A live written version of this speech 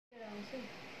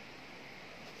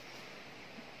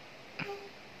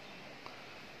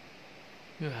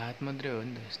यो हात मात्रै हो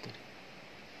नि त यस्तो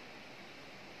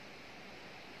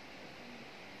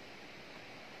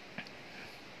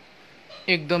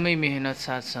एकदमै मेहनत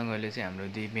साथसँगले चाहिँ हाम्रो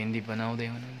दिदी मेहन्दी बनाउँदै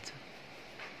हुनुहुन्छ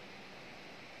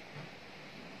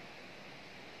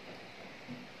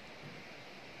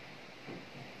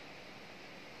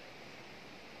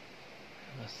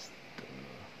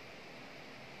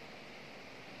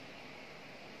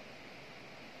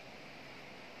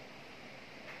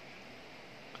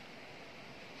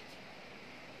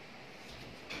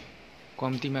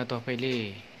कम्तीमा तपाईले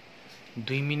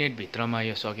 2 मिनेट भित्रमा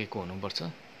यो सकेको हुनुपर्छ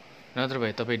नत्र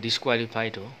भए तपाई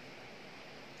डिस्क्वालिफाइड हो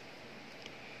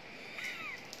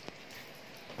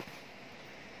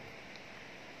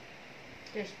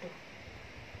टेस्ट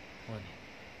हो नि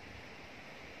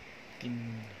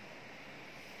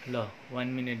ल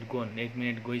 1 मिनेट गोन 1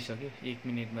 मिनेट गइसक्यो 1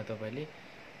 मिनेटमा तपाईले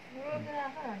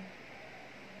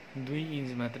 2 इन्च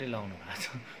मात्रै लाउनु भएको छ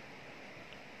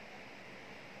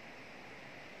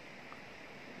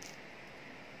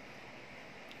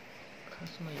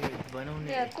खासमा यो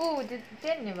बनाउने को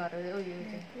त्यसले भएर उयो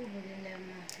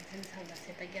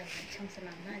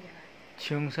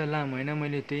छ्योङसलाम होइन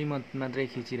मैले त्यही मात्रै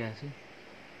खिचिरहेको छु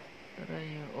तर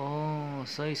यो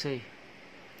सही सही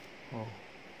हो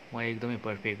उहाँ एकदमै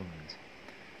पर्फेक्ट हुनुहुन्छ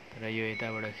तर यो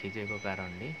यताबाट खिचेको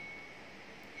कारणले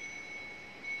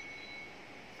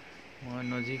म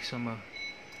नजिकसम्म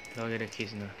लगेर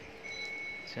खिच्न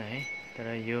चाहे तर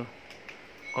यो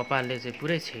कपालले चाहिँ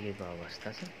पुरै छेकेको अवस्था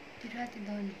छ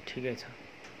ठिकै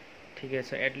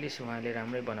छ एटलिस्ट उहाँले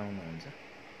राम्रै बनाउनुहुन्छ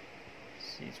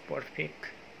सी इज पर्फेक्ट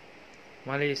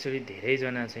उहाँले यसरी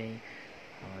धेरैजना चाहिँ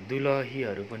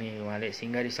दुलहीहरू पनि उहाँले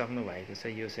सिँगारिसक्नु भएको छ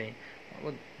यो चाहिँ अब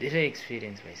धेरै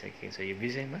एक्सपिरियन्स भइसकेको छ यो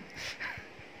विषयमा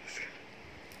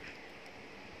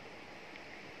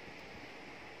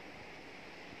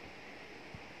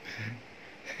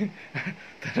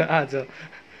तर आज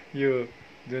यो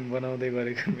जुन बनाउँदै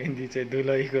गरेको मेहन्दी चाहिँ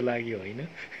दुलहीको लागि होइन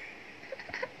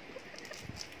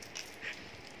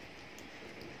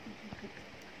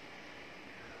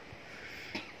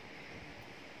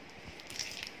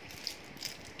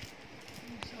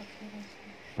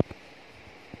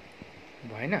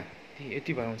भएन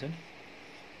यति बनाउँछ नि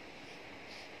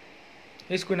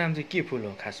यसको नाम चाहिँ के फुल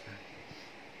हो खासमा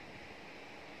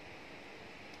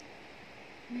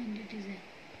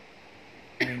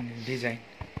डिजाइन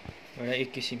एउटा एक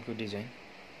किसिमको डिजाइन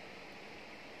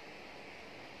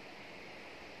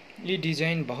ये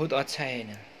डिजाइन बहुत अच्छा है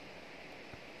ना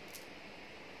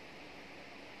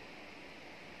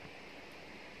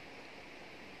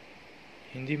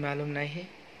हिंदी मालूम नहीं है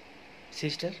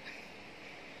सिस्टर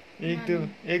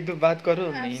एक दो बात करो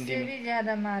हिंदी में भी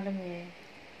ज्यादा मालूम है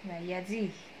भैया जी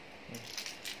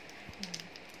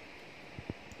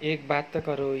एक बात तो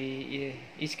करो ये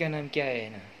इसका नाम क्या है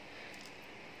ना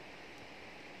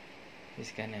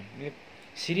इसका नाम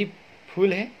सिर्फ फूल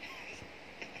है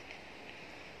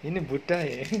इन्हें भुट्टा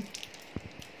है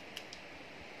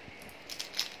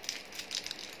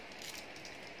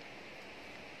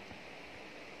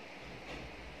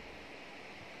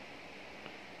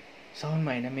साउन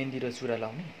महिना मेहन्दी र चुरा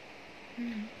लाउने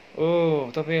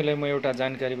तपाईहरुलाई म एउटा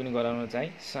जानकारी पनि गराउन चाहे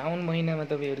साउन महिनामा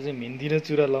तपाईहरु चाहिँ मेहन्दी र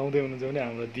चुरा लाउँदै हुनुहुन्छ भने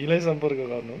हाम्रो दिलाई सम्पर्क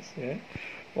गर्नुहोस्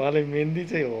उहाँले मेहन्दी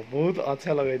चाहिँ हो बहुत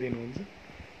अच्छा लगाइदिनुहुन्छ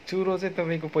चुरो चाहिँ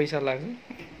तपाईको पैसा लाग्छ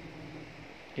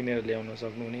किनेर ल्याउन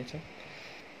सक्नुहुनेछ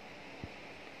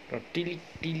र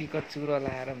टिलीका चुरा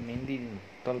लाएर मेहन्दी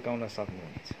तल्काउन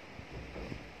सक्नुहुनेछ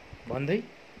भन्दै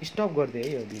स्टप गर्दै है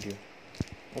यो भिडियो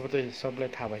अब त सबलाई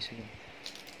थाहा भइसक्यो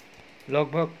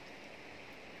लगभग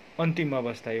अन्तिम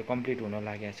अवस्था यो कम्प्लिट हुन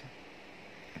लागेको छ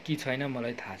कि छैन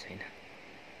मलाई थाहा छैन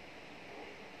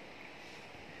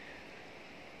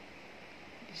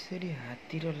यसरी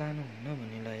हाततिर लानु हुन्न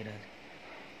भन्ने लागिरहेछ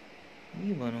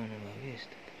नि बनाउनु भयो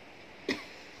यस्तो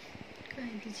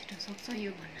कति छिटो सक्छ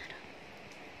यो बनाएर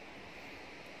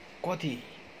कति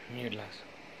मिनेट लाग्छ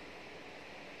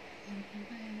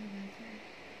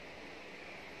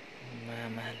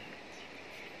मामाल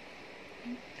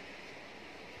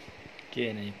के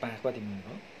नै कति मिनेट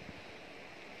हो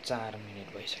 4 मिनेट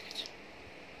भइसकेछ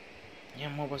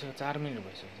यहाँ म बसेको 4 मिनेट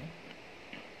भइसकेछ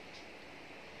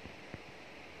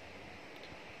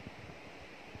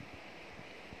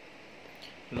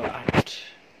ल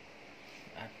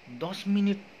 10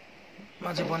 मिनेटमा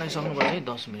चाहिँ बनाइसक्नु भयो है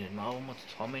 10 मिनेटमा अब म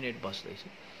 6 मिनेट बस्दैछु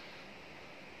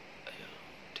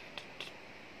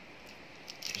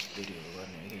यस्तरी हो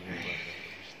गर्ने कि यो गर्दा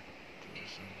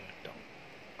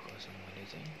टक्कसँगले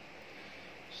चाहिँ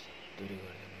यस्तरी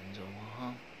गर्दै हुन्छ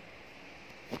उहाँ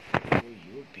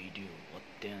यो भिडियो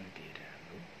अत्यन्तै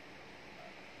राम्रो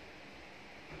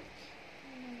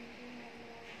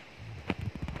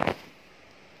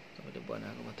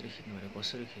खिच्नु भने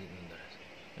कसरी खिच्नु हुँदो रहेछ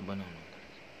यो बनाउनु हुँदो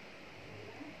रहेछ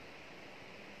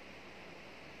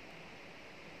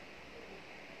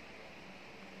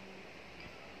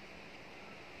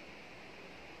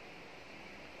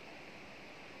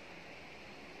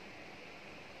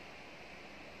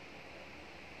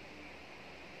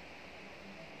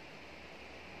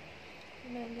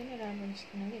मेहन्दी नै राम्रो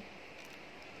निस्किन कि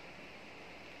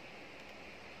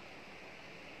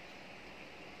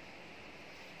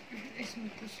यसमा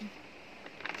पुस्नु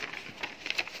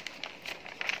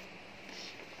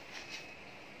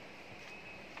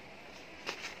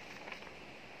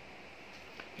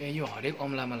ए यो हरेक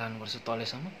अम्लामा लानुपर्छ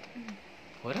तलेसम्म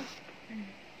हो र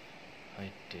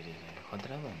हैटेरी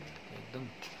खतरा भयो नि एकदम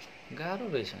गाह्रो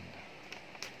रहेछ नि त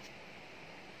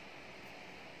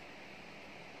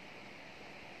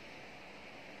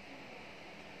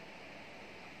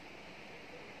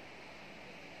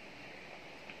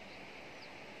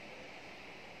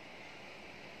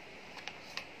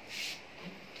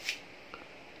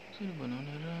कसरी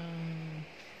बनाउने र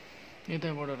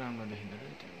यताबाट राम्रो देखिँदो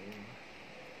रहेछ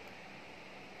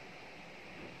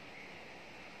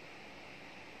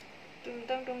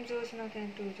तुम जोश नखाए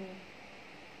तू जो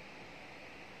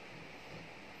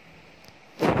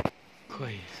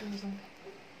खोइ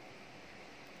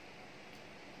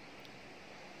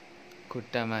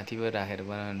खुट्टा माथि पो राखेर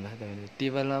बनाउनु भएको तपाईँले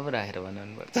टेबलमा पो राखेर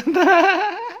बनाउनु पर्छ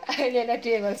अहिले नै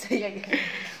टेबल छ यहाँ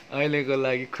अहिलेको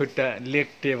लागि खुट्टा लेग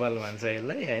टेबल भन्छ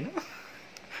यसलाई होइन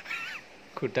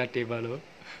खुट्टा टेबल हो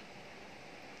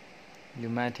यो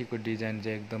माथिको डिजाइन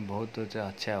चाहिँ एकदम बहुत चाहिँ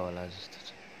अच्छा होला जस्तो छ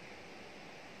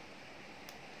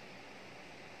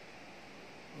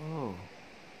ओ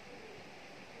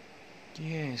के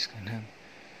है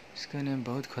इसका नाम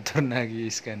बहुत खतरनाक है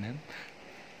इसका नाम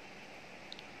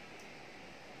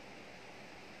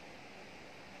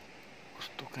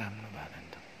कस्तो काम नभएको नि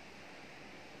त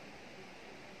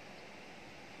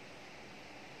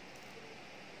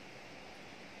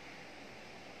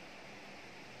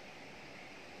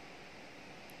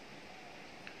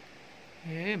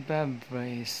ए बाबा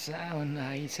साउन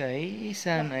आइछ है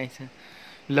साउन आइछ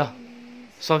ल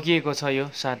सकिएको छ यो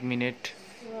 7 मिनेट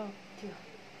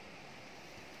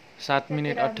 7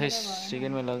 मिनेट 28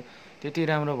 सेकेन्डमा लग त्यति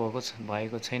राम्रो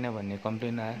भएको छैन भन्ने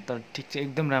कम्प्लेन आयो तर ठिक चाहिँ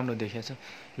एकदम राम्रो देखेको छ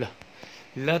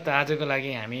ल त आजको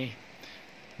लागि हामी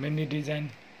मेहन्दी डिजाइन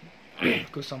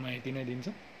को समय यति नै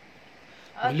दिन्छौँ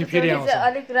भोलि फेरि आउँछ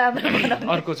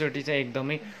अर्कोचोटि चाहिँ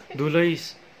एकदमै धुलै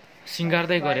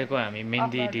सिँगार्दै गरेको हामी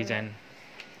मेहन्दी डिजाइन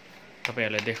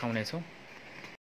तपाईहरुलाई देखाउने छौँ